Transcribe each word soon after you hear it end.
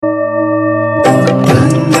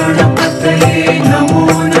मूर्तये नमो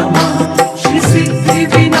नमः श्री सिद्धि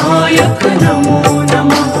विनायक नमो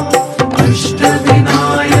नमः अष्ट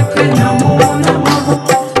विनायक नमो नमः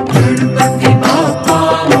Ganpati Bappa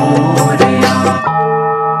Morya.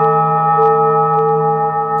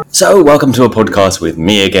 So, welcome to a podcast with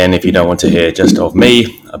me again. If you don't want to hear just of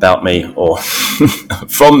me, about me, or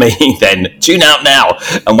from me, then tune out now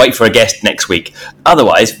and wait for a guest next week.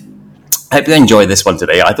 Otherwise, I hope you enjoy this one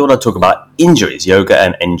today. I thought I'd talk about injuries, yoga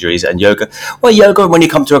and injuries and yoga. Well, yoga when you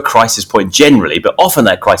come to a crisis point generally, but often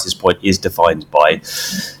that crisis point is defined by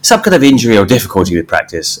some kind of injury or difficulty with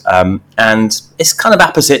practice. And it's kind of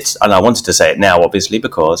opposite, and I wanted to say it now, obviously,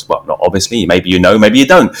 because, well, not obviously, maybe you know, maybe you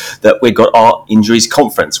don't, that we've got our injuries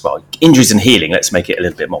conference. Well, injuries and healing, let's make it a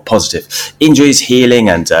little bit more positive. Injuries, healing,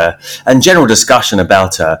 and general discussion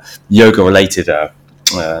about yoga-related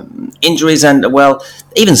injuries and, well,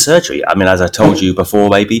 even surgery. I mean, as I told you before,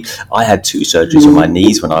 maybe, I had 2 surgeries on my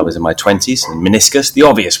knees when I was in my 20s, and meniscus, the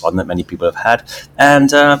obvious one that many people have had.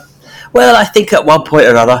 And, well, I think at one point or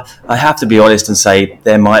another, I have to be honest and say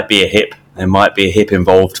there might be a hip. There might be a hip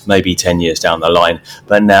involved maybe 10 years down the line.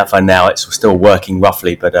 But now, for now, it's still working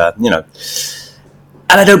roughly. But, you know,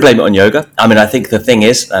 and I don't blame it on yoga. I mean, I think the thing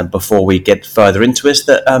is, before we get further into it,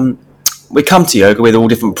 that we come to yoga with all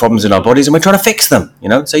different problems in our bodies and we're trying to fix them, you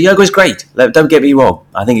know. So yoga is great. Don't get me wrong.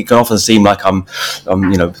 I think it can often seem like I'm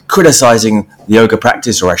you know, criticizing the yoga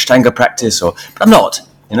practice or Ashtanga practice, but I'm not,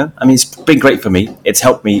 you know. I mean, it's been great for me. It's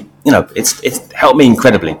helped me, you know, it's helped me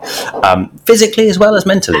incredibly, physically as well as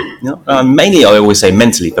mentally, you know. Mainly, I always say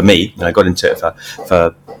mentally for me. I got into it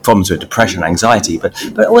for problems with depression, anxiety, but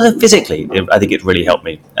also physically, I think it really helped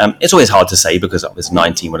me. It's always hard to say because I was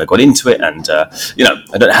 19 when I got into it, and you know,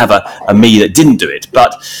 I don't have a me that didn't do it,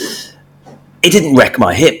 but it didn't wreck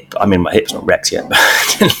my hip. I mean, my hip's not wrecked yet, but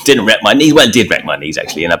it didn't wreck my knees. Well, it did wreck my knees,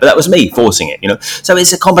 actually, you know, but that was me forcing it, you know. So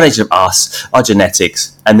it's a combination of us, our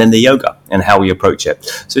genetics, and then the yoga and how we approach it.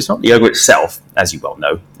 So it's not the yoga itself, as you well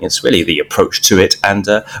know. It's really the approach to it and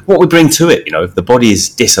what we bring to it, you know. If the body is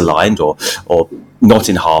disaligned or not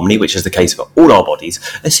in harmony, which is the case for all our bodies,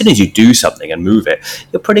 as soon as you do something and move it,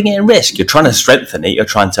 you're putting it in risk. You're trying to strengthen it. You're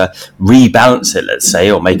trying to rebalance it, let's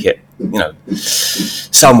say, or make it, you know,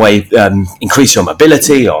 some way increase your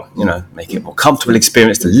mobility, or, you know, make it a more comfortable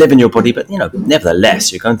experience to live in your body. But, you know,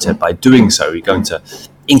 nevertheless, you're going to, by doing so, you're going to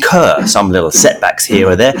incur some little setbacks here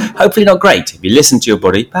or there. Hopefully not great. If you listen to your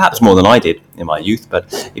body, perhaps more than I did in my youth,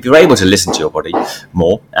 but if you're able to listen to your body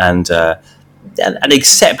more and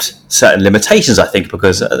accept certain limitations, I think,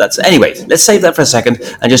 because that's... Anyway, let's save that for a second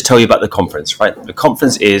and just tell you about the conference, right? The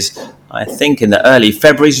conference is, I think, in the early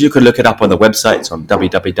February. So you can look it up on the website. It's on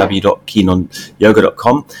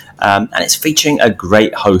www.keenonyoga.com. And it's featuring a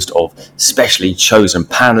great host of specially chosen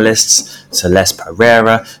panelists: Celeste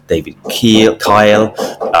Pereira, David Kyle,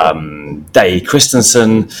 Day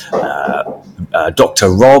Christensen, Dr.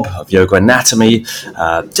 Rob of Yoga Anatomy.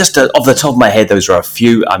 Just off the top of my head, those are a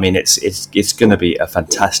few. I mean, it's going to be a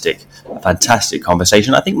fantastic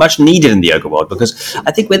conversation. I think much needed in the yoga world, because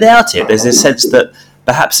I think without it, there's this sense that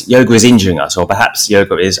perhaps yoga is injuring us, or perhaps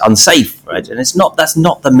yoga is unsafe, right? And it's not. That's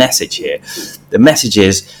not the message here. The message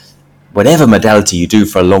is, whatever modality you do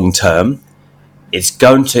for a long term, it's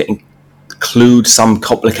going to include some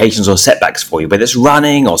complications or setbacks for you, whether it's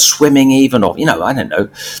running or swimming even, or, you know, I don't know,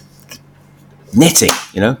 knitting,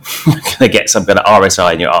 you know, you're going to get some kind of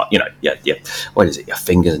RSI in your, you know, what is it, your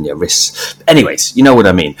fingers and your wrists. Anyways, you know what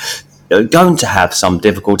I mean. You're going to have some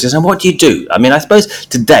difficulties, and what do you do? I mean, I suppose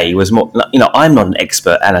today was more, you know, I'm not an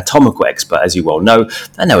anatomical expert, as you well know.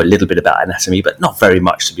 I know a little bit about anatomy, but not very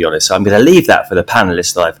much, to be honest. So I'm going to leave that for the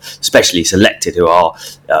panelists that I've specially selected, who are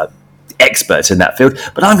experts in that field.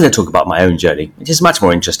 But I'm going to talk about my own journey, which is much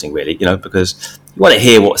more interesting, really, you know, because you want to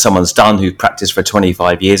hear what someone's done who practiced for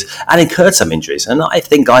 25 years and incurred some injuries. And I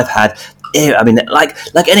think I've had, I mean, like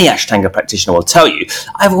any Ashtanga practitioner will tell you,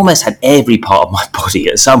 I've almost had every part of my body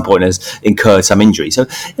at some point has incurred some injury. So,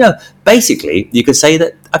 you know, basically, you could say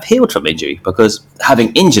that I've healed from injury, because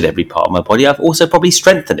having injured every part of my body, I've also probably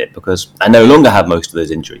strengthened it, because I no longer have most of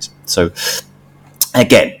those injuries. So,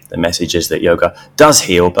 again, the message is that yoga does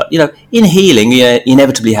heal, but, you know, in healing, you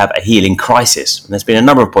inevitably have a healing crisis. And there's been a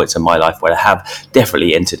number of points in my life where I have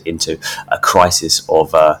definitely entered into a crisis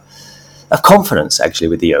of confidence, actually,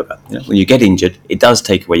 with the yoga. You know, when you get injured, it does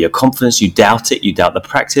take away your confidence. You doubt it. You doubt the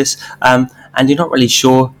practice, and you're not really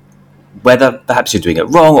sure whether perhaps you're doing it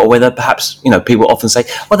wrong, or whether perhaps, you know, people often say,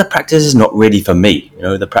 well, the practice is not really for me. You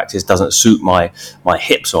know, the practice doesn't suit my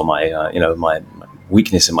hips, or my you know, my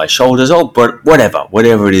weakness in my shoulders, or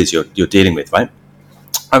whatever it is you're dealing with, right?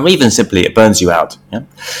 Or even simply it burns you out. Yeah?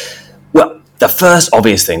 Well, the first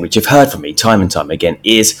obvious thing, which you've heard from me time and time again,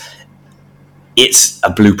 is it's a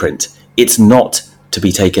blueprint. It's not to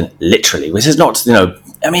be taken literally. This is not,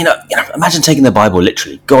 imagine taking the Bible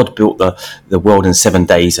literally. God built the world in 7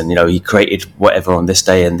 days, and, he created whatever on this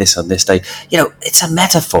day and this on this day. It's a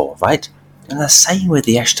metaphor, right? And the same with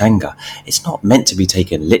the Ashtanga. It's not meant to be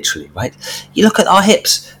taken literally, right? You look at our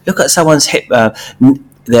hips. Look at someone's hip,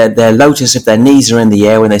 their lotus, if their knees are in the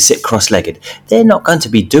air when they sit cross-legged. They're not going to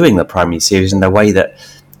be doing the primary series in the way that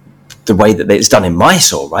it's done in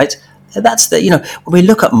Mysore, right? That's when we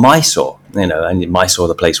look at Mysore, and Mysore,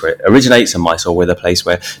 the place where it originates, and Mysore, where the place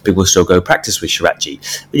where people still go practice with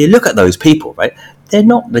Shiratji. When you look at those people, right, they're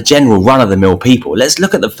not the general run-of-the-mill people. Let's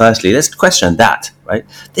look at them firstly. Let's question that, right?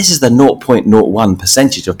 This is the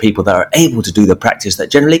 0.01% of people that are able to do the practice that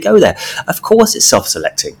generally go there. Of course, it's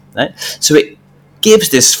self-selecting, right? So it gives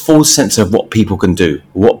this full sense of what people can do,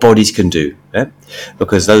 what bodies can do, yeah?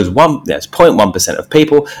 Because there's 0.1% of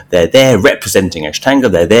people, they're there representing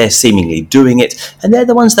Ashtanga, they're there seemingly doing it, and they're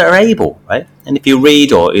the ones that are able, right? And if you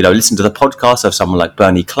read or listen to the podcast of someone like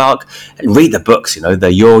Bernie Clark and read the books,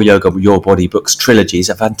 the Your Yoga, Your Body books trilogy is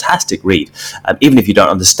a fantastic read. Even if you don't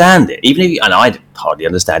understand it, and I hardly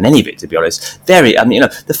understand any of it, to be honest.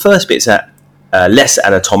 The first bit's less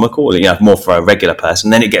anatomical, more for a regular person.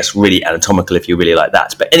 Then it gets really anatomical if you really like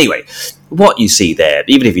that. But anyway, what you see there,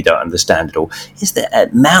 even if you don't understand it all, is the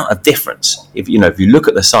amount of difference. If you look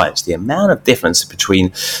at the science, the amount of difference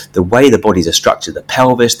between the way the bodies are structured, the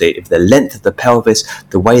pelvis, the length of the pelvis,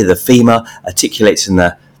 the way the femur articulates in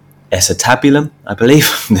the acetabulum, I believe,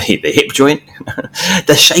 the hip joint,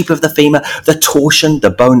 the shape of the femur, the torsion,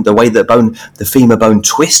 the bone, the way the femur bone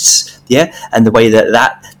twists, and the way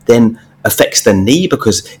that then affects the knee,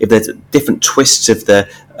 because if there's different twists of the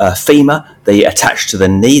femur, they attach to the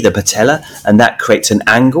knee, the patella, and that creates an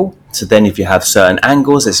angle. So then if you have certain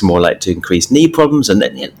angles, it's more likely to increase knee problems. And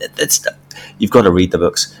then you've got to read the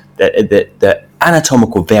books. The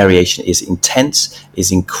anatomical variation is intense,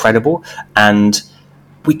 is incredible, and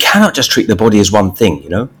we cannot just treat the body as one thing,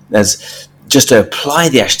 There's just to apply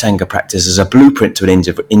the Ashtanga practice as a blueprint to an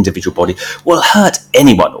individual body will hurt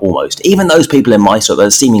anyone almost, even those people in Mysore that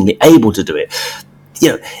are seemingly able to do it.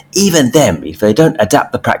 Even them, if they don't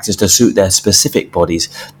adapt the practice to suit their specific bodies,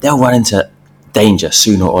 they'll run into danger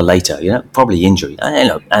sooner or later, probably injury.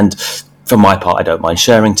 And for my part, I don't mind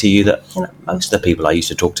sharing to you that most of the people I used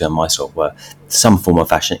to talk to in Mysore were some form of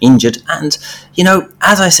fashion injured. And,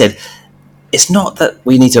 as I said, it's not that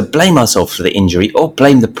we need to blame ourselves for the injury or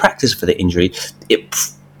blame the practice for the injury.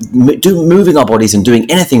 Moving our bodies and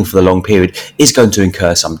doing anything for the long period is going to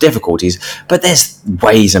incur some difficulties, but there's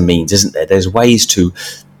ways and means, isn't there? There's ways to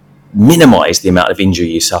minimize the amount of injury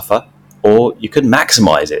you suffer, or you can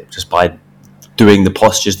maximize it just by doing the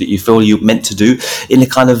postures that you feel you're meant to do in a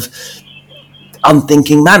kind of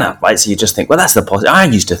unthinking manner, right? So you just think, well, that's the posture. I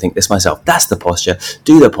used to think this myself. That's the posture.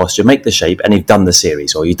 Do the posture, make the shape, and you've done the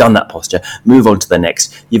series, or you've done that posture. Move on to the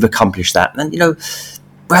next. You've accomplished that, and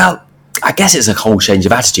well, I guess it's a whole change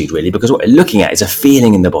of attitude, really, because what we're looking at is a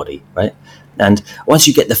feeling in the body, right? And once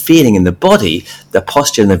you get the feeling in the body, the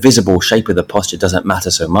posture and the visible shape of the posture doesn't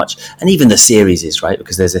matter so much. And even the series is, right?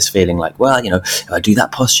 Because there's this feeling like, well, if I do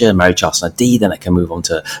that posture, Marichasana D, then I can move on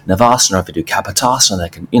to Navasana. If I do Kapotasana, I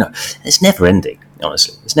can, it's never ending,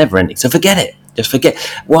 honestly. It's never ending. So forget it. Just forget.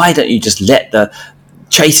 Why don't you just let the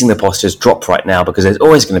chasing the postures drop right now? Because there's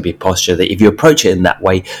always going to be a posture that if you approach it in that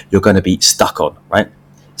way, you're going to be stuck on, right?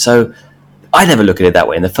 So I never look at it that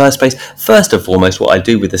way in the first place. First and foremost, what I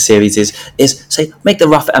do with the series is say, make the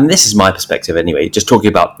rough, and this is my perspective anyway, just talking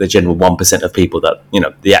about the general 1% of people that,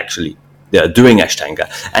 they are doing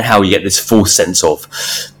Ashtanga, and how you get this full sense of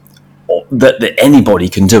that anybody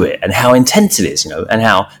can do it, and how intense it is, and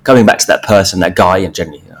how, coming back to that person, that guy, and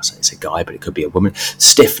generally, I say it's a guy, but it could be a woman,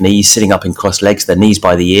 stiff knees, sitting up in crossed legs, their knees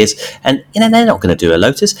by the ears, and, they're not going to do a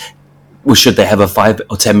lotus. Well, should they have a 5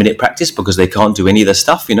 or 10 minute practice because they can't do any of the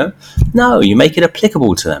stuff, No, you make it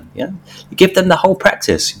applicable to them, You give them the whole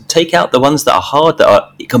practice. Take out the ones that are hard, that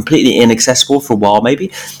are completely inaccessible for a while,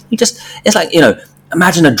 maybe. It's like,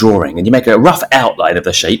 imagine a drawing, and you make a rough outline of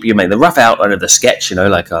the shape. You make the rough outline of the sketch,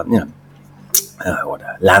 like a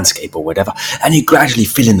landscape or whatever, and you gradually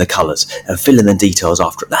fill in the colours and fill in the details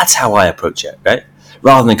after it. That's how I approach it, right?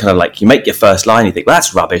 Rather than kind of like, you make your first line, you think, well,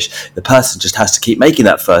 that's rubbish. The person just has to keep making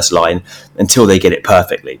that first line until they get it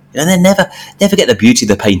perfectly. And they never get the beauty of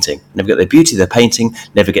the painting. Never get the beauty of the painting,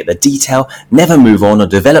 never get the detail, never move on or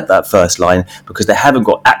develop that first line because they haven't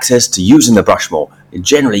got access to using the brush more. And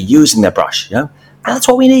generally using their brush, And that's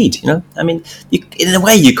what we need, I mean, in a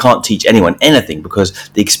way, you can't teach anyone anything because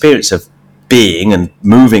the experience of being and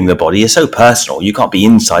moving the body is so personal. You can't be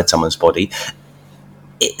inside someone's body.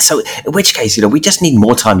 So in which case, we just need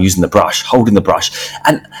more time using the brush, holding the brush.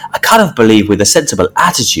 And I kind of believe with a sensible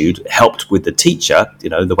attitude helped with the teacher,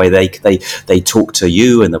 the way they talk to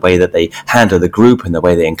you and the way that they handle the group and the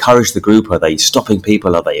way they encourage the group. Are they stopping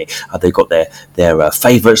people? Have they got their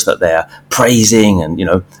favorites that they're praising? And,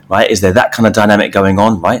 right? Is there that kind of dynamic going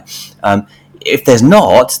on, right? If there's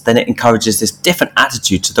not, then it encourages this different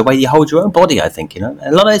attitude to the way you hold your own body, I think,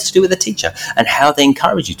 a lot of it's to do with the teacher and how they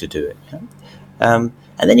encourage you to do it.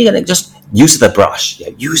 And then you're going to just use the brush.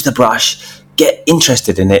 Use the brush, get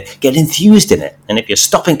interested in it, get enthused in it. And if you're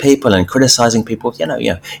stopping people and criticizing people, it's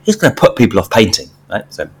going to put people off painting, right?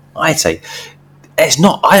 So I'd say I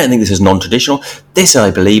don't think this is non-traditional. This,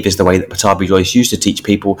 I believe, is the way that Pattabhi Jois used to teach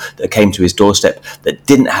people that came to his doorstep that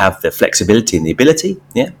didn't have the flexibility and the ability.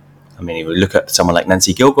 Yeah. I mean, you look at someone like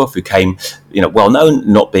Nancy Gilgoff, who came, well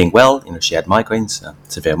known, not being well. She had migraines,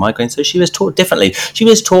 severe migraines. So she was taught differently. She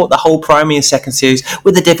was taught the whole primary and second series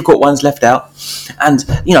with the difficult ones left out. And,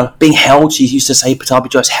 being held, she used to say, Pattabhi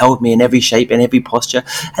Jois held me in every shape, in every posture.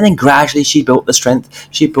 And then gradually she built the strength,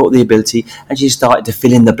 she built the ability, and she started to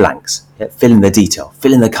fill in the blanks, fill in the detail,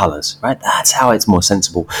 fill in the colours, right? That's how it's more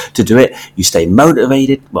sensible to do it. You stay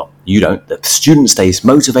motivated. Well, you don't. The student stays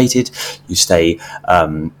motivated. You stay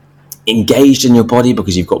engaged in your body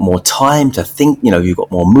because you've got more time to think, you've got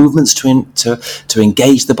more movements to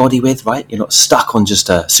engage the body with, right? You're not stuck on just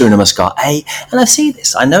a Surya Namaskar A. And I see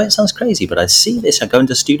this. I know it sounds crazy, but I see this. I go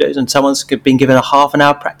into studios and someone's been given a half an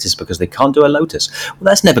hour practice because they can't do a lotus. Well,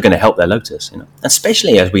 that's never going to help their lotus,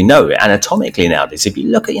 especially as we know anatomically nowadays. If you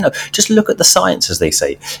look at, just look at the science, as they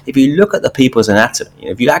say. If you look at the people's anatomy,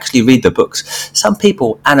 if you actually read the books, some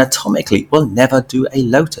people anatomically will never do a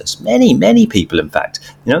lotus. Many people, in fact,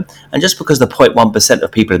 and just because the 0.1%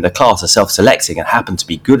 of people in the class are self-selecting and happen to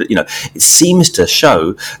be good at, it seems to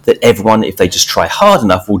show that everyone, if they just try hard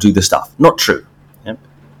enough, will do the stuff. Not true.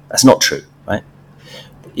 That's not true, right?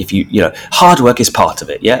 If hard work is part of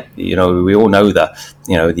it. Yeah. We all know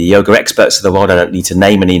the yoga experts of the world. I don't need to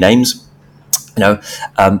name any names.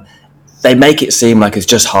 They make it seem like it's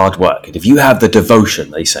just hard work. And if you have the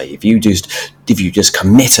devotion, they say, if you just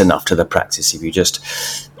commit enough to the practice, if you just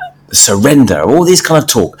surrender, all these kind of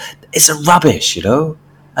talk, it's a rubbish,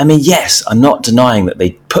 I mean, yes, I'm not denying that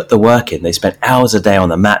they put the work in. They spent hours a day on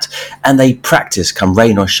the mat and they practice come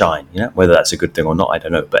rain or shine, whether that's a good thing or not, I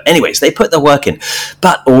don't know. But anyways, they put the work in,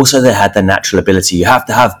 but also they had the natural ability. You have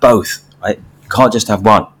to have both, right? You can't just have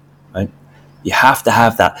one, right? You have to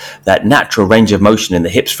have that natural range of motion in the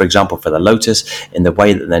hips, for example, for the lotus, in the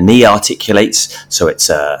way that the knee articulates. So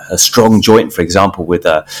it's a strong joint, for example, with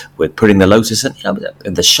putting the lotus in,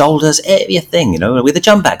 the shoulders, everything, with the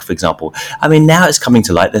jump back, for example. I mean, now it's coming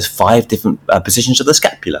to light. There's 5 different positions of the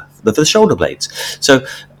scapula, the shoulder blades. So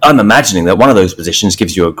I'm imagining that one of those positions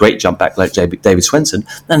gives you a great jump back like David Swenson,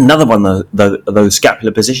 and another one of those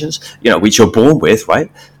scapular positions, which you're born with,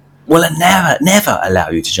 right, will never allow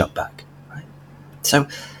you to jump back. So,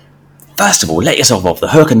 first of all, let yourself off the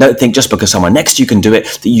hook and don't think just because someone next to you can do it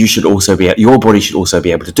that your body should also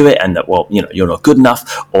be able to do it, and that you're not good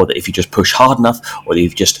enough, or that if you just push hard enough, or that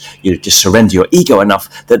you just surrender your ego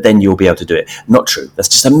enough, that then you'll be able to do it. Not true. That's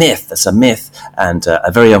just a myth. That's a myth, and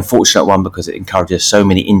a very unfortunate one because it encourages so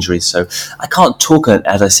many injuries. So I can't talk,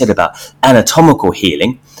 as I said, about anatomical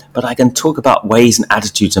healing, but I can talk about ways and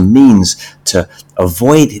attitudes and means to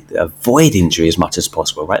avoid injury as much as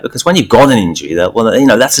possible, right? Because when you've got an injury,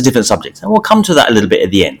 that's a different subject, and we'll come to that a little bit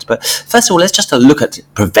at the end. But first of all, let's just look at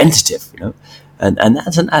preventative, and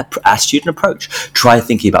that's an attitude and approach. Try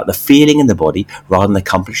thinking about the feeling in the body rather than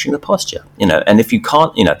accomplishing the posture, and if you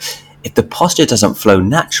can't, if the posture doesn't flow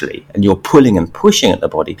naturally and you're pulling and pushing at the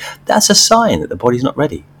body, that's a sign that the body's not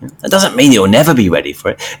ready. That doesn't mean you'll never be ready for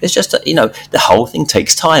it. It's just that, the whole thing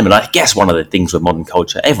takes time. And I guess one of the things with modern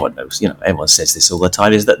culture, everyone knows, everyone says this all the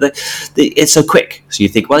time, is that it's so quick. So you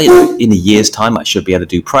think, well, in a year's time, I should be able to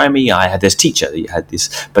do primary. I had this teacher that had this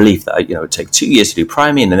belief that, it would take 2 years to do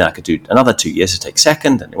primary, and then I could do another 2 years to take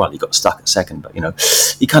second. And well, you got stuck at second, but,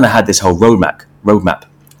 you kind of had this whole roadmap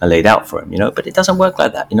laid out for him, but it doesn't work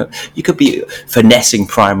like that. You could be finessing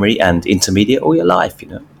primary and intermediate all your life.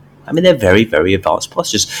 I mean, they're very, very advanced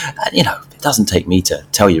postures, and it doesn't take me to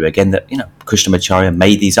tell you again that Krishnamacharya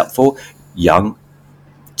made these up for young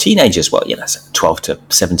teenagers. Well, 12 to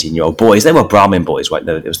 17-year-old boys. They were Brahmin boys, right?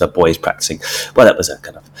 It was the boys practicing. Well, that was a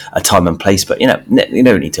kind of a time and place, but you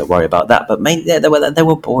don't need to worry about that. But mainly, they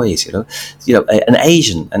were boys. An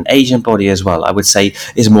Asian body as well, I would say,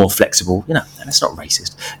 is more flexible. And it's not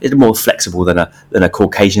racist. It's more flexible than a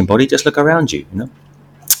Caucasian body. Just look around you.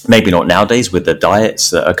 Maybe not nowadays with the diets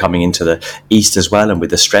that are coming into the East as well, and with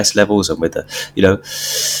the stress levels and with the,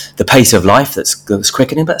 the pace of life that's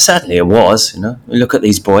quickening. But certainly it was. You look at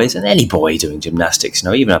these boys, and any boy doing gymnastics,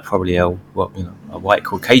 even a white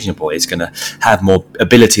Caucasian boy is going to have more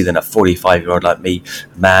ability than a 45-year-old like me,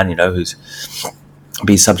 man, who's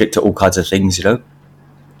been subject to all kinds of things,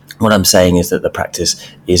 What I'm saying is that the practice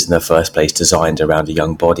is in the first place designed around a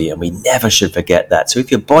young body, and we never should forget that. So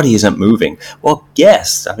if your body isn't moving, well,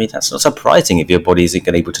 yes, that's not surprising if your body isn't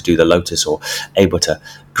able to do the lotus or able to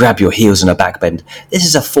grab your heels in a back bend. This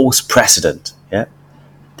is a false precedent, yeah?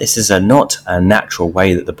 This is not a natural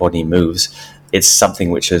way that the body moves. It's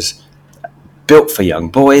something which is built for young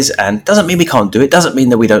boys, and doesn't mean we can't do it, doesn't mean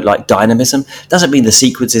that we don't like dynamism, doesn't mean the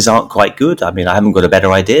sequences aren't quite good. I haven't got a better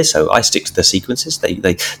idea, so I stick to the sequences.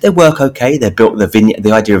 They work okay. They're built,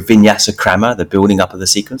 the idea of vinyasa krama, the building up of the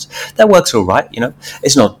sequence, that works all right.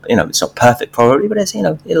 It's not it's not perfect probably, but it's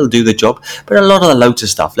it'll do the job. But a lot of the lotus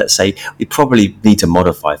stuff, let's say, we probably need to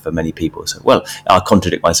modify for many people. So, well, I'll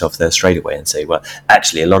contradict myself there straight away and say, well,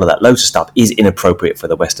 actually a lot of that lotus stuff is inappropriate for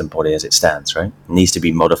the Western body as it stands, right? It needs to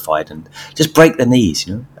be modified and just break the knees.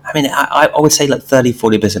 I would say like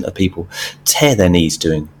 30-40% of people tear their knees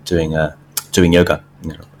doing yoga.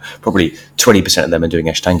 Probably 20% of them are doing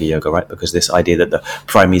Ashtanga yoga, right? Because this idea that the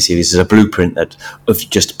primary series is a blueprint that if you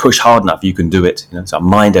just push hard enough, you can do it. It's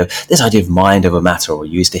this idea of mind over matter, or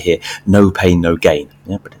you used to hear no pain, no gain.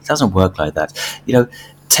 But it doesn't work like that.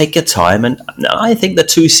 Take your time, and I think the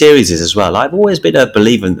two series as well. I've always been a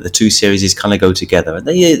believer that the two series kind of go together. And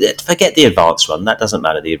they forget the advanced one; that doesn't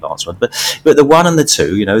matter, the advanced one. But the one and the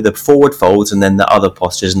two, the forward folds, and then the other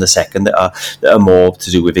postures in the second that are more to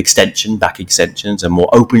do with extension, back extensions, and more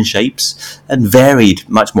open shapes and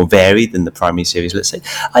much more varied than the primary series. Let's say,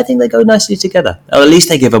 I think they go nicely together. Or at least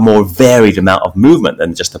they give a more varied amount of movement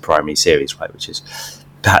than just the primary series, right? Which is,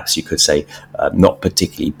 perhaps you could say, not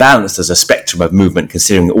particularly balanced as a spectrum of movement,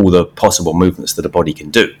 considering all the possible movements that a body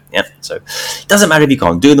can do. Yeah, so it doesn't matter if you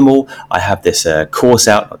can't do them all. I have this course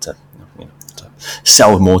out, not to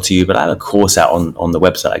sell more to you, but I have a course out on the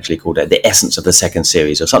website actually called The Essence of the Second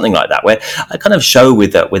Series, or something like that, where I kind of show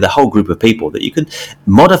with a whole group of people that you can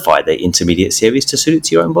modify the intermediate series to suit it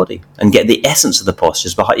to your own body and get the essence of the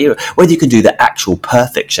postures behind you. Whether you can do the actual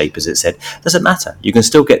perfect shape, as it said, doesn't matter. You can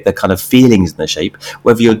still get the kind of feelings in the shape,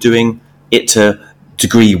 whether you're doing it to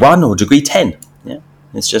degree 1 or degree 10. Yeah,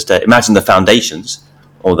 it's just imagine the foundations,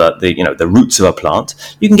 or the roots of a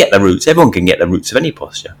plant. You can get the roots. Everyone can get the roots of any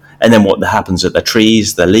posture. And then what happens at the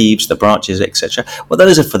trees, the leaves, the branches, etc. Well,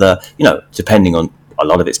 those are for the, depending on, a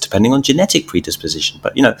lot of it's depending on genetic predisposition.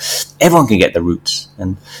 But, everyone can get the roots.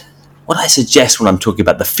 And what I suggest when I'm talking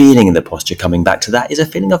about the feeling in the posture, coming back to that, is a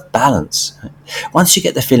feeling of balance. Once you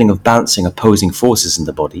get the feeling of balancing opposing forces in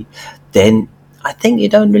the body, then I think you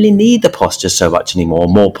don't really need the postures so much anymore,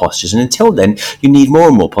 more postures. And until then, you need more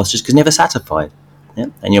and more postures because you're never satisfied. Yeah?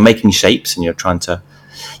 And you're making shapes, and you're trying to,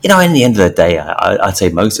 in the end of the day, I'd say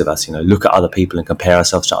most of us, look at other people and compare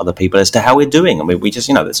ourselves to other people as to how we're doing. We just,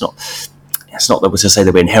 it's not that we're to say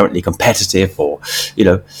that we're inherently competitive or,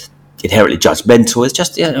 inherently judgmental. It's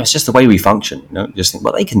just, it's just the way we function. Just think,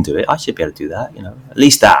 well, they can do it. I should be able to do that. At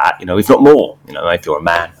least that. If not more. If you're a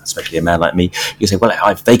man, especially a man like me, you say, well,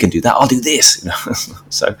 if they can do that, I'll do this.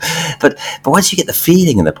 So, but once you get the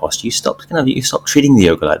feeling in the posture, you stop treating the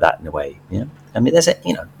yoga like that in a way. Yeah.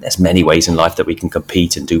 There's many ways in life that we can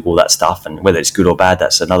compete and do all that stuff, and whether it's good or bad,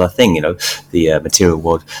 that's another thing. The material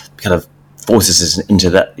world kind of forces us into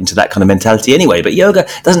that kind of mentality anyway. But yoga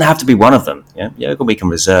doesn't have to be one of them. Yeah? Yoga we can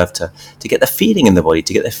reserve to get the feeling in the body,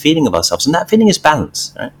 to get the feeling of ourselves, and that feeling is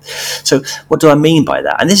balance. Right? So what do I mean by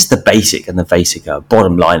that? And this is the basic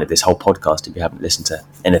bottom line of this whole podcast. If you haven't listened to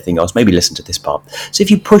anything else, maybe listen to this part. So if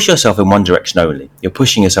you push yourself in one direction only, you're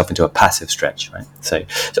pushing yourself into a passive stretch. Right? So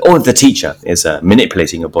all of the teacher is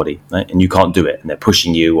manipulating your body, right? And you can't do it, and they're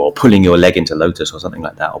pushing you or pulling your leg into lotus or something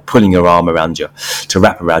like that, or pulling your arm to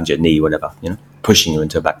wrap around your knee, whatever. Pushing you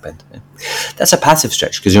into a back bend. Yeah. That's a passive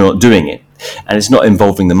stretch because you're not doing it, and it's not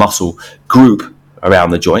involving the muscle group around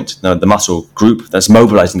the joint. No, the muscle group that's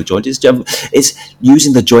mobilizing the joint is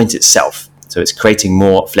using the joint itself. So it's creating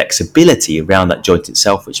more flexibility around that joint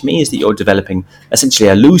itself, which means that you're developing essentially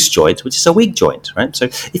a loose joint, which is a weak joint, right? So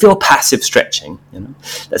if you're passive stretching,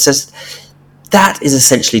 that is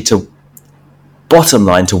essentially to bottom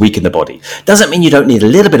line to weaken the body. Doesn't mean you don't need a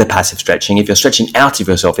little bit of passive stretching. If you're stretching out of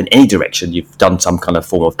yourself in any direction, you've done some kind of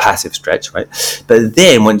form of passive stretch, right? But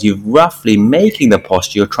then when you're roughly making the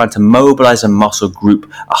posture, you're trying to mobilize a muscle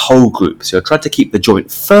group, a whole group. So you're trying to keep the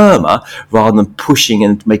joint firmer rather than pushing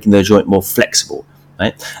and making the joint more flexible.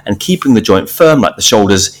 right? And keeping the joint firm, like the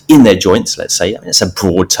shoulders in their joints, let's say. I mean, it's a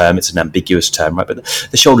broad term, it's an ambiguous term, right? But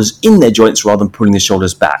the shoulders in their joints rather than pulling the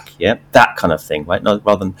shoulders back, yeah? That kind of thing, right?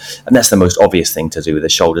 And that's the most obvious thing to do with the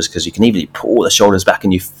shoulders, because you can easily pull the shoulders back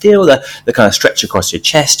and you feel the kind of stretch across your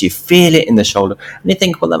chest, you feel it in the shoulder, and you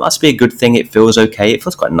think, well, that must be a good thing, it feels okay, it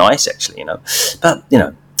feels quite nice, actually, But,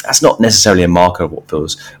 that's not necessarily a marker of what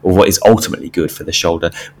feels or what is ultimately good for the shoulder.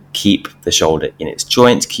 Keep the shoulder in its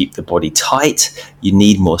joint, keep the body tight. You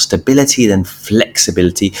need more stability than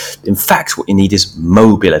flexibility. In fact, what you need is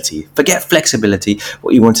mobility. Forget flexibility.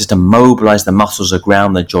 What you want is to mobilize the muscles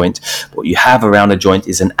around the joint. What you have around the joint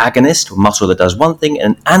is an agonist, a muscle that does one thing,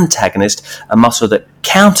 and an antagonist, a muscle that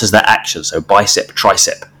counters that action. So bicep,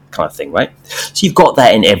 tricep kind of thing, right? So you've got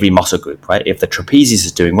that in every muscle group, right? If the trapezius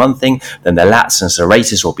is doing one thing, then the lats and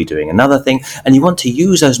serratus will be doing another thing, and you want to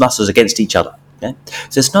use those muscles against each other. Okay?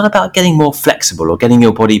 So it's not about getting more flexible or getting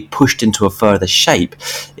your body pushed into a further shape.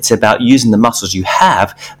 It's about using the muscles you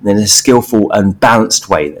have in a skillful and balanced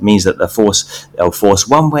way. That means that the force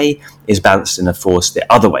one way is balanced in a force the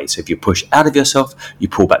other way. So if you push out of yourself, you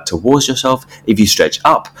pull back towards yourself. If you stretch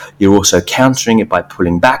up, you're also countering it by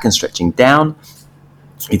pulling back and stretching down.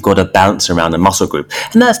 You've got to balance around the muscle group,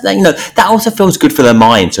 and that also feels good for the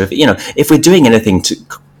mind. So if we're doing anything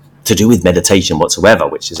to do with meditation whatsoever,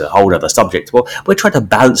 which is a whole other subject, well, we're trying to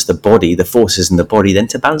balance the body, the forces in the body, then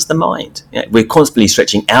to balance the mind. We're constantly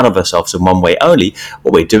stretching out of ourselves in one way only.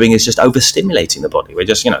 What we're doing is just overstimulating the body. We're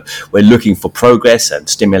just, we're looking for progress and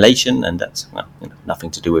stimulation, and that's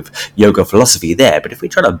nothing to do with yoga philosophy there. But if we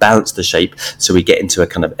try to balance the shape so we get into a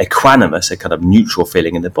kind of equanimous, a kind of neutral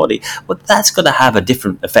feeling in the body, well, that's got to have a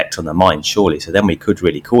different effect on the mind, surely. So then we could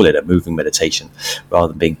really call it a moving meditation, rather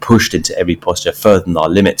than being pushed into every posture further than our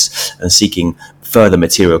limits and seeking further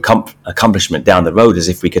material accomplishment down the road, as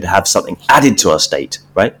if we could have something added to our state,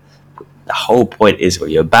 right? The whole point is, where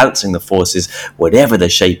you're balancing the forces, whatever the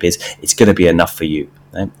shape is, it's going to be enough for you.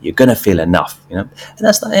 Right? You're going to feel enough, and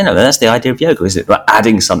that's the idea of yoga, isn't it? Like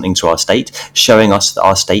adding something to our state, showing us that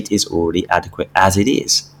our state is already adequate as it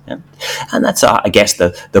is. Yeah? And that's, I guess,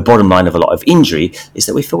 the bottom line of a lot of injury is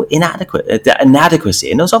that we feel inadequate. The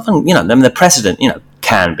inadequacy, and there's often, the precedent,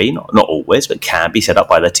 can be, not always, but can be set up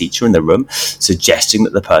by the teacher in the room, suggesting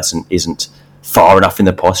that the person isn't far enough in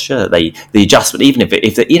the posture. The adjustment, even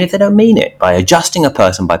if they don't mean it, by adjusting a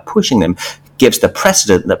person, by pushing them, gives the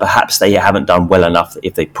precedent that perhaps they haven't done well enough.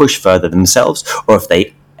 If they push further themselves, or if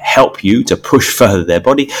they help you to push further their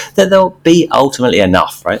body, that they'll be ultimately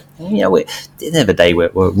enough, right? At the end of the day, we're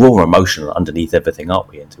raw emotional underneath everything, aren't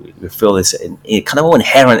we? And we feel this kind of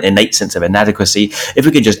inherent, innate sense of inadequacy. If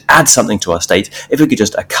we could just add something to our state, if we could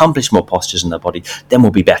just accomplish more postures in the body, then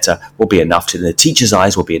we'll be better, we'll be enough. In the teacher's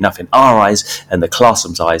eyes, we'll be enough in our eyes, and the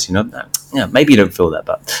classroom's eyes, maybe you don't feel that,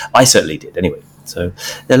 but I certainly did anyway. So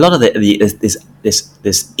a lot of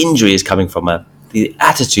this injury is coming from the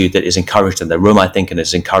attitude that is encouraged in the room, I think, and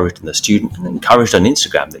is encouraged in the student, and encouraged on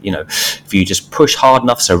Instagram, that, if you just push hard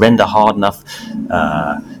enough, surrender hard enough,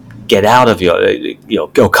 get out of your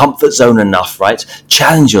comfort zone enough, right?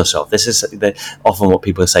 Challenge yourself. This is often what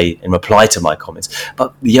people say in reply to my comments.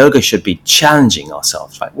 But yoga should be challenging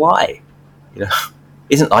ourselves, right? Why?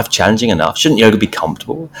 Isn't life challenging enough? Shouldn't yoga be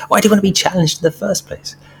comfortable? Why do you want to be challenged in the first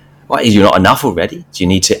place? Why, is you not enough already? Do you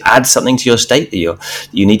need to add something to your state? That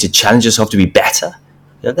you need to challenge yourself to be better?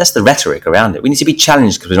 That's the rhetoric around it. We need to be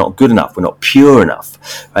challenged because we're not good enough. We're not pure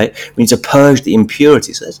enough, right? We need to purge the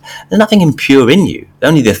impurities. So there's nothing impure in you.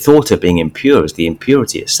 Only the thought of being impure is the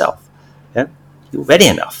impurity itself. Yeah? You're ready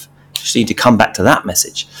enough. You just need to come back to that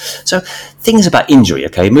message. So things about injury,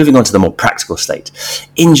 okay? Moving on to the more practical state.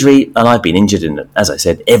 Injury, and I've been injured in, as I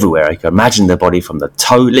said, everywhere. I can imagine the body from the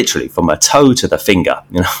toe, literally from a toe to the finger.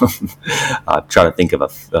 I'm trying to think of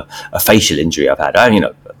a facial injury I've had.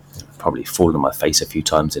 Probably fallen on my face a few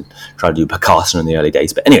times and tried to do Bakasana in the early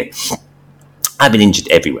days. But anyway, I've been injured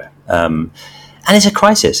everywhere. And it's a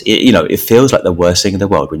crisis. It feels like the worst thing in the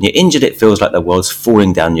world. When you're injured, it feels like the world's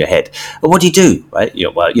falling down your head. But what do you do, right?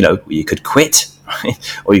 You could quit,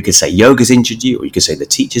 right? Or you could say yoga's injured you, or you could say the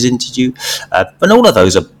teacher's injured you. And all of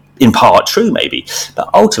those are in part true, maybe. But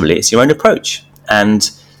ultimately, it's your own approach. And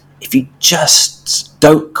if you just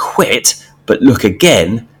don't quit, but look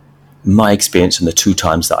again, my experience in the 2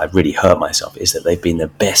 times that I've really hurt myself is that they've been the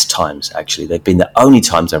best times, actually. They've been the only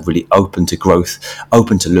times I've really opened to growth,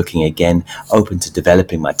 open to looking again, open to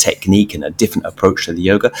developing my technique and a different approach to the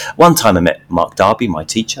yoga. One time I met Mark Darby, my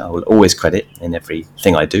teacher. I will always credit in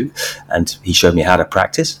everything I do. And he showed me how to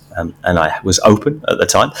practice. And I was open at the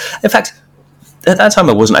time. In fact, at that time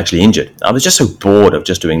I wasn't actually injured. I was just so bored of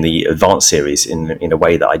just doing the advanced series in a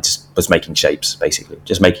way that I just was making shapes, basically.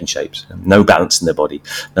 Just making shapes. No balance in the body,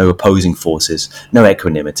 no opposing forces, no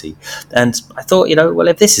equanimity. And I thought, well,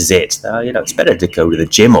 if this is it, it's better to go to the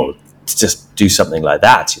gym or to just do something like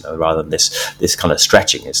that, rather than this kind of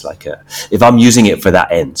stretching. It's like if I'm using it for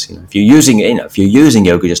that end, if you're using it, if you're using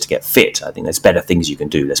yoga just to get fit, I think there's better things you can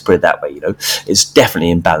do. Let's put it that way. It's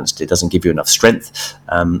definitely imbalanced. It doesn't give you enough strength,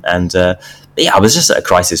 I was just at a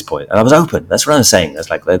crisis point, and I was open. That's what I'm saying. That's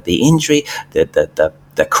like the injury,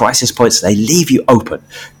 the crisis points. They leave you open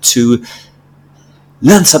to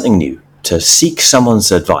learn something new, to seek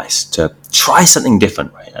someone's advice, to try something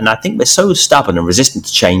different, right? And I think we're so stubborn and resistant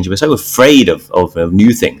to change. We're so afraid of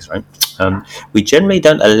new things, right? We generally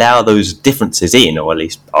don't allow those differences in, or at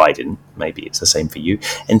least I didn't. Maybe it's the same for you,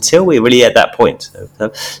 until we're really at that point.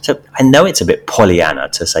 So I know it's a bit Pollyanna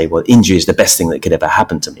to say, well, injury is the best thing that could ever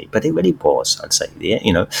happen to me, but it really was, I'd say.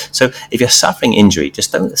 So if you're suffering injury,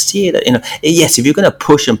 just don't see it. Yes, if you're going to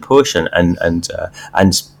push and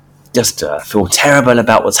just feel terrible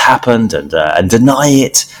about what's happened and deny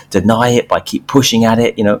it by keep pushing at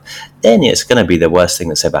it, then it's going to be the worst thing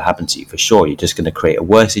that's ever happened to you for sure. You're just going to create a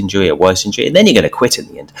worse injury, and then you're going to quit in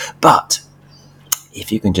the end. But if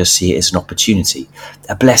you can just see it as an opportunity,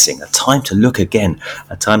 a blessing, a time to look again,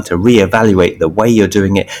 a time to reevaluate the way you're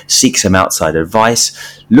doing it, seek some outside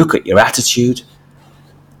advice, look at your attitude.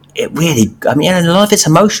 It really, and a lot of it's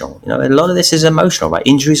emotional. A lot of this is emotional, right?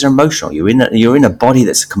 Injuries are emotional. You're in a body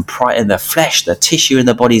that's comprised, and the flesh, the tissue in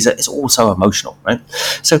the body is also emotional, right?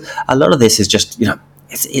 So a lot of this is just,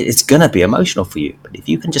 it's going to be emotional for you. But if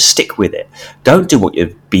you can just stick with it, don't do what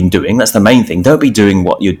you've been doing. That's the main thing. Don't be doing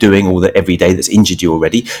what you're doing every day that's injured you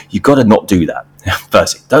already. You've got to not do that.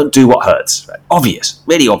 Firstly, don't do what hurts. Right? Obvious,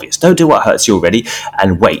 really obvious. Don't do what hurts you already,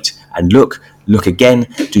 and wait and look again.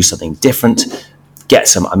 Do something different. Get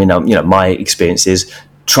some. My experience is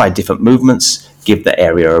try different movements. Give the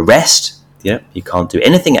area a rest. You can't do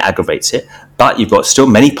anything that aggravates it, but you've got still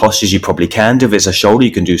many postures you probably can do. If it's a shoulder,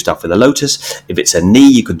 you can do stuff with a lotus. If it's a knee,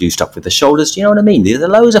 you can do stuff with the shoulders. Do you know what I mean? There's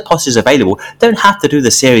loads of postures available. Don't have to do the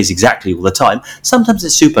series exactly all the time. Sometimes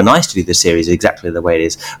it's super nice to do the series exactly the way it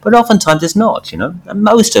is, but oftentimes it's not, And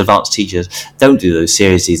most advanced teachers don't do those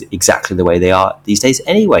series exactly the way they are these days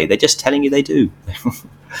anyway. They're just telling you they do.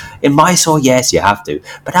 In Mysore, yes, you have to,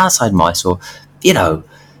 but outside Mysore,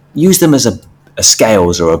 use them as a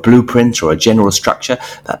scales or a blueprint or a general structure.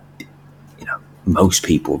 But most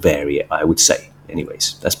people vary it, I would say.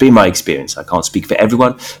 Anyways, that's been my experience. I can't speak for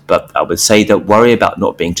everyone, but I would say don't worry about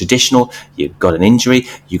not being traditional. You've got an injury,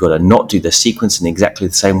 you've got to not do the sequence in exactly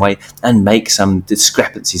the same way, and make some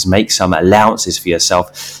discrepancies, make some allowances for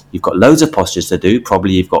yourself. You've got loads of postures to do.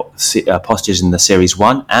 Probably you've got postures in the series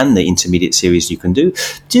 1 and the intermediate series you can do.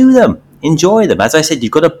 Do them. Enjoy them. As I said,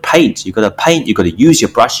 you've got to paint. You've got to use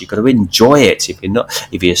your brush. You've got to enjoy it.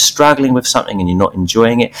 If you're struggling with something and you're not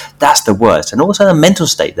enjoying it, that's the worst. And also the mental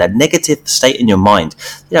state, that negative state in your mind,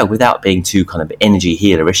 without being too kind of energy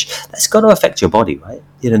healerish, that's got to affect your body, right?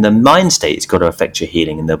 The mind state has got to affect your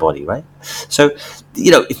healing in the body, right? So,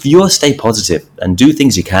 if you stay positive and do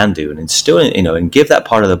things you can do, and still, and give that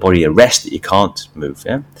part of the body a rest that you can't move,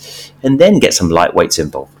 yeah, and then get some light weights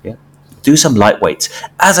involved, yeah. Do some light weights.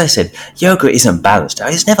 As I said, yoga isn't balanced.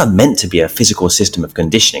 It's never meant to be a physical system of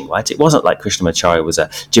conditioning, right? It wasn't like Krishnamacharya was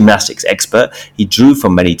a gymnastics expert. He drew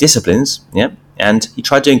from many disciplines, yeah, and he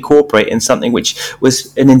tried to incorporate in something which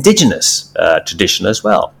was an indigenous tradition as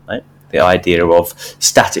well, right? The idea of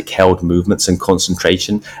static held movements and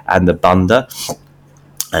concentration, and the bandha,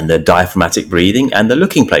 and the diaphragmatic breathing, and the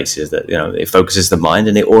looking places that, it focuses the mind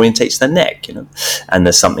and it orientates the neck, and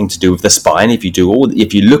there's something to do with the spine. If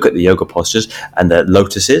you look at the yoga postures and the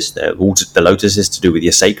lotuses, the lotus is to do with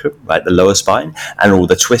your sacrum, right, the lower spine, and all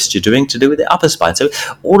the twists you're doing to do with the upper spine. So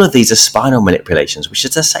all of these are spinal manipulations, which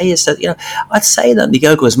is to say is that, I'd say that the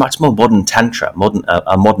yoga is much more modern tantra,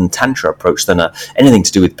 a modern tantra approach than anything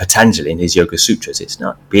to do with Patanjali in his Yoga Sutras. It's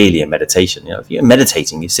not really a meditation. If you're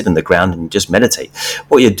meditating, you sit on the ground and you just meditate.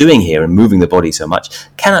 What you're doing here and moving the body so much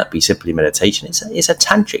cannot be simply meditation. It's a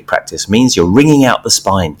tantric practice. It means you're wringing out the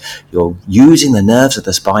spine. You're using the nerves of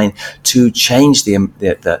the spine to change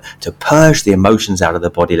to purge the emotions out of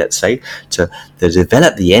the body, let's say, to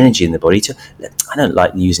develop the energy in the body, I don't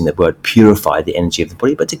like using the word purify the energy of the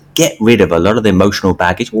body, but to get rid of a lot of the emotional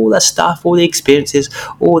baggage, all that stuff, all the experiences,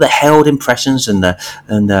 all the held impressions and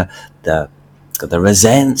the the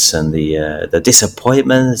resents and the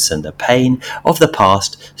disappointments and the pain of the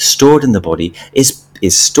past stored in the body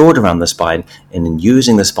is stored around the spine, and in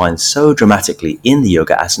using the spine so dramatically in the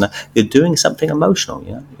yoga asana, you're doing something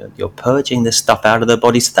emotional. You're purging this stuff out of the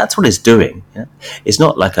body. So that's what it's doing. It's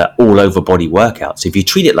not like an all-over body workout. So if you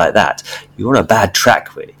treat it like that, you're on a bad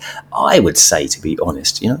track, really. I would say, to be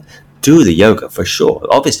honest, do the yoga for sure.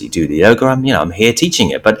 Obviously, do the yoga. I'm here teaching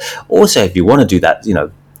it, but also if you want to do that,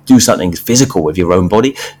 do something physical with your own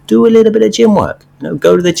body, do a little bit of gym work.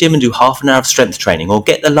 Go to the gym and do half an hour of strength training, or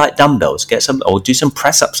get the light dumbbells, or do some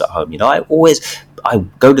press ups at home. I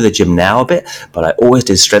go to the gym now a bit, but I always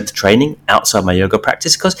did strength training outside my yoga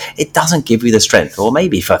practice because it doesn't give you the strength. Or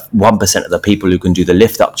maybe for 1% of the people who can do the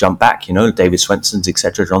lift up, jump back, David Swenson's,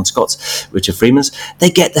 etc., John Scott's, Richard Freeman's,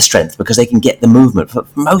 they get the strength because they can get the movement. For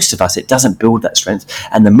most of us, it doesn't build that strength,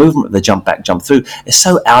 and the movement of the jump back, jump through is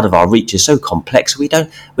so out of our reach, is so complex. We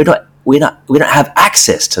don't have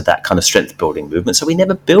access to that kind of strength building movement, so we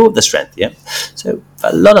never build the strength. So for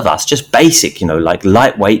a lot of us, just basic, like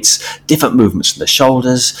light weights, different movements from the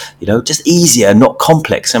shoulders, just easier, not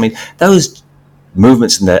complex. Those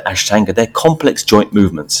movements in the Ashtanga, they're complex joint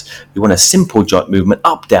movements. You want a simple joint movement,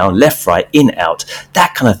 up, down, left, right, in, out,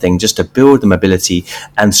 that kind of thing, just to build the mobility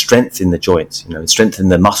and strengthen the joints, strengthen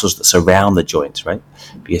the muscles that surround the joints, right?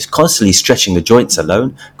 Because constantly stretching the joints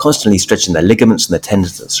alone, constantly stretching the ligaments and the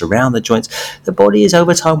tendons that surround the joints, the body is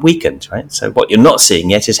over time weakened, right? So what you're not seeing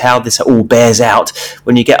yet is how this all bears out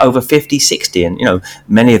when you get over 50, 60. And,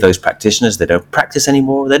 many of those practitioners, they don't practice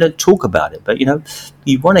anymore, they don't talk about it. But,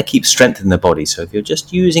 you want to keep strengthening the body. So if you're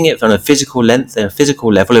just using it on a physical length, a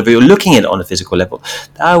physical level, if you're looking at it on a physical level,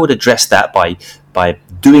 I would address that by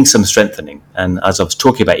doing some strengthening. And as I was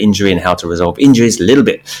talking about injury and how to resolve injuries a little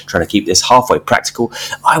bit, trying to keep this halfway practical,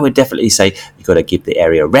 I would definitely say you've got to give the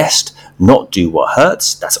area rest, not do what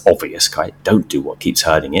hurts. That's obvious, right? Don't do what keeps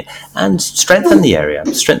hurting it, and strengthen the area.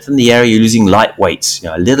 Strengthen the area using light weights,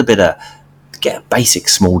 a little bit of, get basic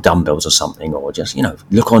small dumbbells or something, or just,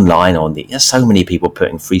 look online there's so many people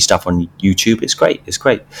putting free stuff on YouTube. It's great.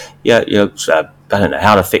 I don't know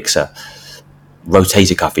how to fix a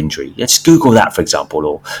rotator cuff injury. Just Google that, for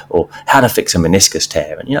example, or how to fix a meniscus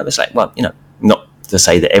tear. And, it's like, well, not to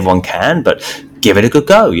say that everyone can, but give it a good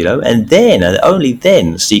go, and then, and only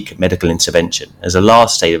then, seek medical intervention as a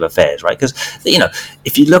last state of affairs, right? Because,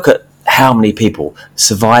 if you look at how many people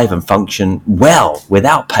survive and function well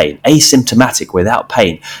without pain, asymptomatic without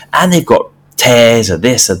pain, and they've got tears or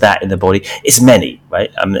this or that in the body, it's many,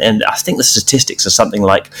 right? And I think the statistics are something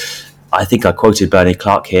like, I think I quoted Bernie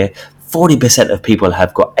Clark here, 40% of people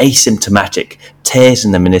have got asymptomatic tears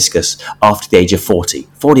in the meniscus after the age of 40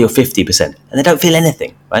 or 50%, and they don't feel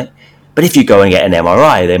anything, right? But if you go and get an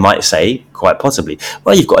MRI, they might say, quite possibly,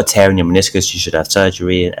 well, you've got a tear in your meniscus, you should have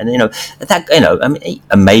surgery, and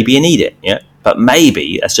maybe you need it, But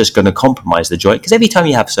maybe that's just going to compromise the joint, because every time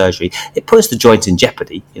you have surgery, it puts the joint in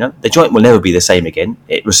jeopardy. The joint will never be the same again.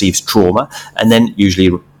 It receives trauma, and then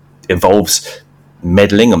usually involves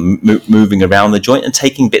meddling and moving around the joint and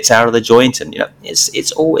taking bits out of the joint, and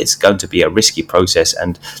it's always going to be a risky process,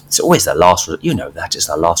 and it's always the last. That is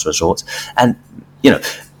the last resort, and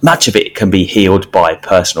much of it can be healed by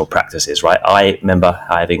personal practices, right? I remember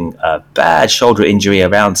having a bad shoulder injury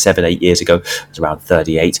around 7-8 years ago. I was around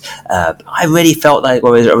 38. I really felt like it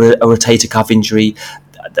was a rotator cuff injury.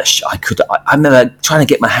 I remember trying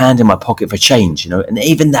to get my hand in my pocket for change, and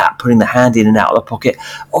even that, putting the hand in and out of the pocket,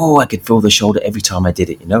 I could feel the shoulder every time I did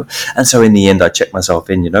it, And so in the end, I checked myself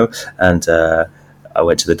in, and I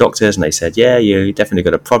went to the doctors and they said, yeah, you definitely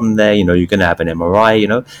got a problem there. You're going to have an MRI,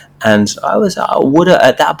 and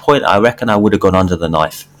at that point, I reckon I would have gone under the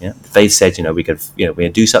knife. They said, we could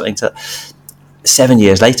do something to. 7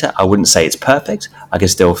 years later, I wouldn't say it's perfect. I can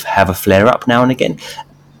still have a flare up now and again,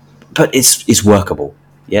 but it's workable.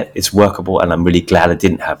 Yeah, it's workable. And I'm really glad I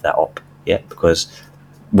didn't have that op. Yeah, because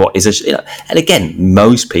what is and again,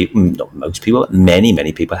 many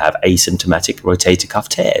people have asymptomatic rotator cuff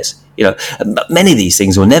tears. Many of these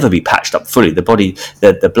things will never be patched up fully. The body,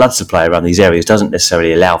 the blood supply around these areas doesn't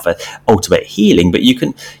necessarily allow for ultimate healing, but you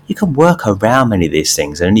can work around many of these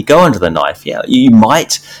things. And when you go under the knife, you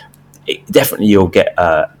might definitely you'll get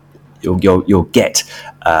how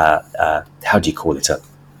do you call it,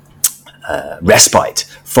 respite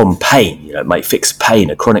from pain. It might fix pain,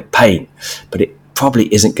 a chronic pain, but it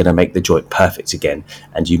probably isn't going to make the joint perfect again,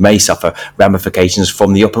 and you may suffer ramifications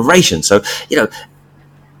from the operation. So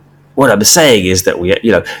what I'm saying is that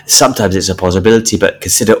sometimes it's a possibility, but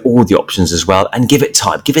consider all the options as well, and give it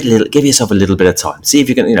time. Give yourself a little bit of time. See if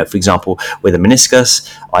you can, for example, with a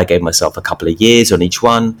meniscus, I gave myself a couple of years on each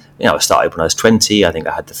one. I started when I was 20. I think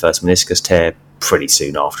I had the first meniscus tear pretty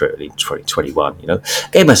soon after it, in 2021,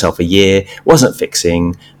 gave myself a year, wasn't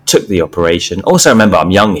fixing, took the operation. Also, remember,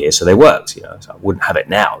 I'm young here, so they worked, so I wouldn't have it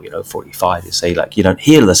now, 45, you say, like, you don't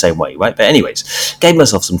heal the same way, right? But anyways, gave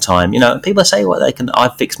myself some time, people say, well, I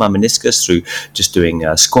fixed my meniscus through just doing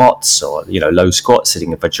squats or, low squats,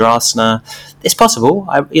 sitting in Vajrasana. It's possible.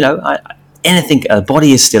 Anything, a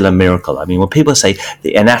body is still a miracle. I mean, when people say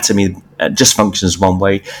the anatomy just functions one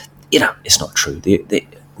way, it's not true.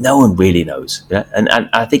 No one really knows. Yeah? And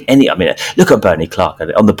I think look at Bernie Clark.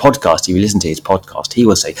 On the podcast, if you listen to his podcast, he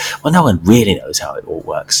will say, well, no one really knows how it all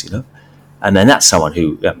works, And then that's someone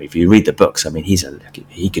who, if you read the books,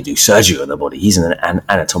 he could do surgery on the body. He's an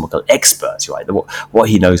anatomical expert, right? What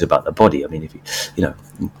he knows about the body,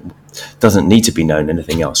 doesn't need to be known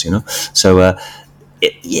anything else, So,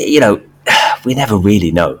 we never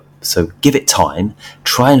really know. So give it time,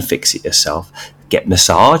 try and fix it yourself. Get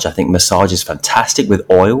massage. I think massage is fantastic with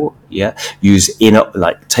oil. Yeah,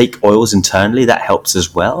 take oils internally. That helps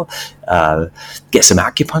as well. Get some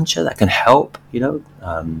acupuncture. That can help.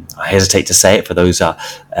 I hesitate to say it for those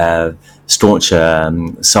staunch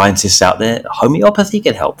scientists out there. Homeopathy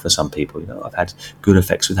can help for some people. I've had good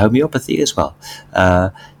effects with homeopathy as well.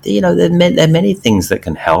 There are many things that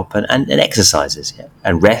can help, and exercises,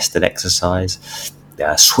 and rest and exercise.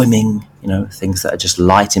 Swimming, things that are just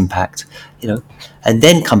light impact, and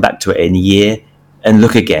then come back to it in a year and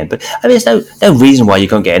look again. But there's no reason why you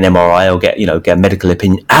can't get an MRI or get a medical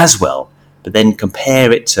opinion as well. But then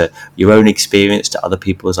compare it to your own experience, to other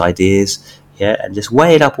people's ideas, and just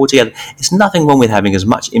weigh it up all together. There's nothing wrong with having as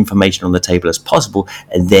much information on the table as possible,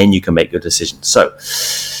 and then you can make your decision. So,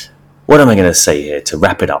 what am I going to say here to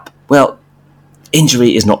wrap it up? Well,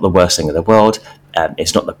 injury is not the worst thing in the world.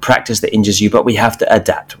 It's not the practice that injures you, but we have to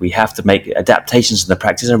adapt. We have to make adaptations to the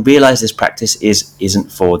practice and realize this practice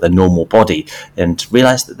isn't for the normal body, and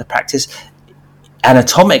realize that the practice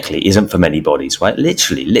anatomically isn't for many bodies, right?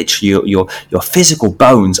 Literally, your physical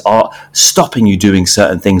bones are stopping you doing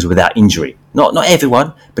certain things without injury. Not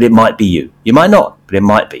everyone, but it might be you. You might not, but it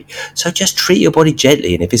might be. So just treat your body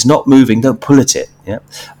gently, and if it's not moving, don't pull at it. Yeah.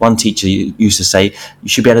 One teacher used to say you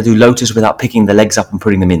should be able to do lotus without picking the legs up and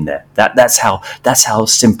putting them in there. That's how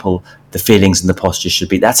simple the feelings and the postures should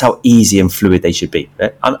be. That's how easy and fluid they should be.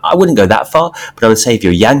 Right? I wouldn't go that far, but I would say if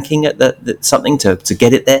you're yanking at something to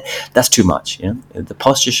get it there, that's too much. The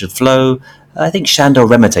posture should flow. I think Shandor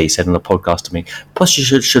Remete said on the podcast to me,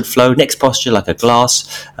 posture should flow. Next posture, like a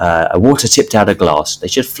glass, a water tipped out of glass. They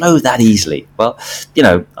should flow that easily. Well,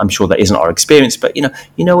 I'm sure that isn't our experience, but you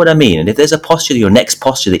know what I mean. And if there's a posture, your next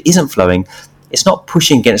posture that isn't flowing, it's not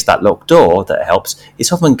pushing against that locked door that helps.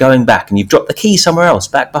 It's often going back, and you've dropped the key somewhere else,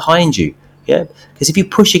 back behind you. Yeah, because if you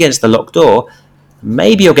push against the locked door,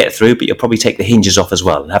 maybe you'll get through, but you'll probably take the hinges off as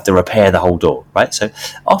well and have to repair the whole door, right? So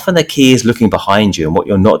often the key is looking behind you and what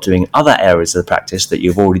you're not doing in other areas of the practice that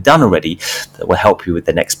you've already done already that will help you with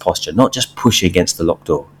the next posture, not just pushing against the locked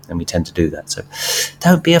door. And we tend to do that. So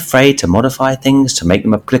don't be afraid to modify things, to make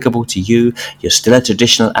them applicable to you. You're still a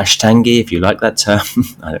traditional Ashtangi, if you like that term.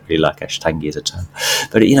 I don't really like Ashtangi as a term.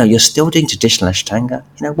 But, you're still doing traditional Ashtanga.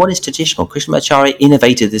 What is traditional? Krishnamacharya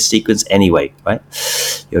innovated this sequence anyway, right?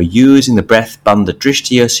 You're using the breath, Bandha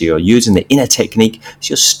Drishtiya, so you're using the inner technique.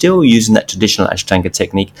 So you're still using that traditional Ashtanga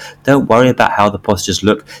technique. Don't worry about how the postures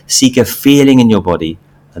look. Seek a feeling in your body.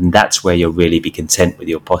 And that's where you'll really be content with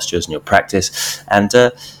your postures and your practice. And,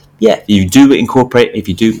 if you do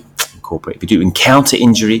encounter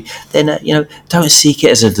injury, then don't seek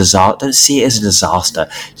it as a disaster. Don't see it as a disaster.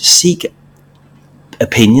 Just seek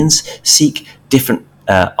opinions, seek different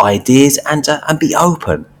ideas, and be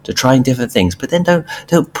open to trying different things. But then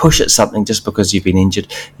don't push at something just because you've been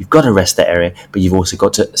injured. You've got to rest that area, but you've also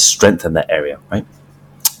got to strengthen that area, right?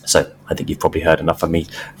 So I think you've probably heard enough from me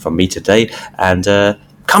today, and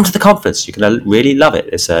come to the conference. You're going to really love it.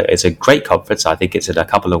 It's a great conference. I think it's in a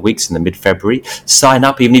couple of weeks in the mid-February. Sign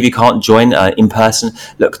up, even if you can't join in person.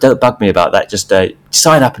 Look, don't bug me about that. Just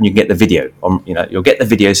sign up and you can get the video. You'll get the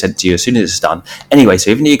video sent to you as soon as it's done. Anyway, so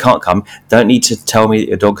even if you can't come, don't need to tell me that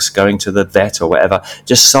your dog's going to the vet or whatever.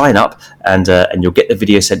 Just sign up and you'll get the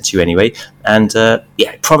video sent to you anyway. And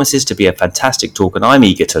it promises to be a fantastic talk. And I'm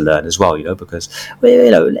eager to learn as well, because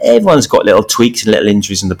everyone's got little tweaks and little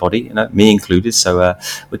injuries in the body, me included. So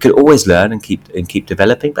we could always learn and keep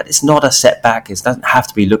developing. But it's not a setback. It doesn't have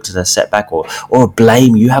to be looked at as a setback or a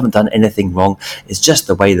blame. You haven't done anything wrong. It's just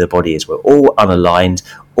the way the body is. We're all unaligned,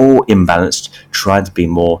 all imbalanced, trying to be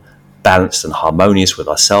more balanced and harmonious with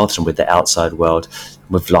ourselves and with the outside world,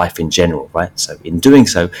 with life in general, right? So in doing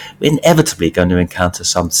so, we're inevitably going to encounter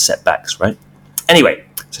some setbacks, right? Anyway,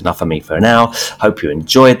 it's enough of me for now. Hope you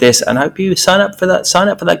enjoyed this, and hope you sign up for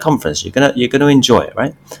that conference. You're gonna enjoy it,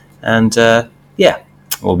 right? And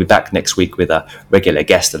we'll be back next week with a regular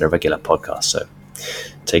guest and a regular podcast. So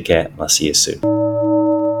take care, and I'll see you soon.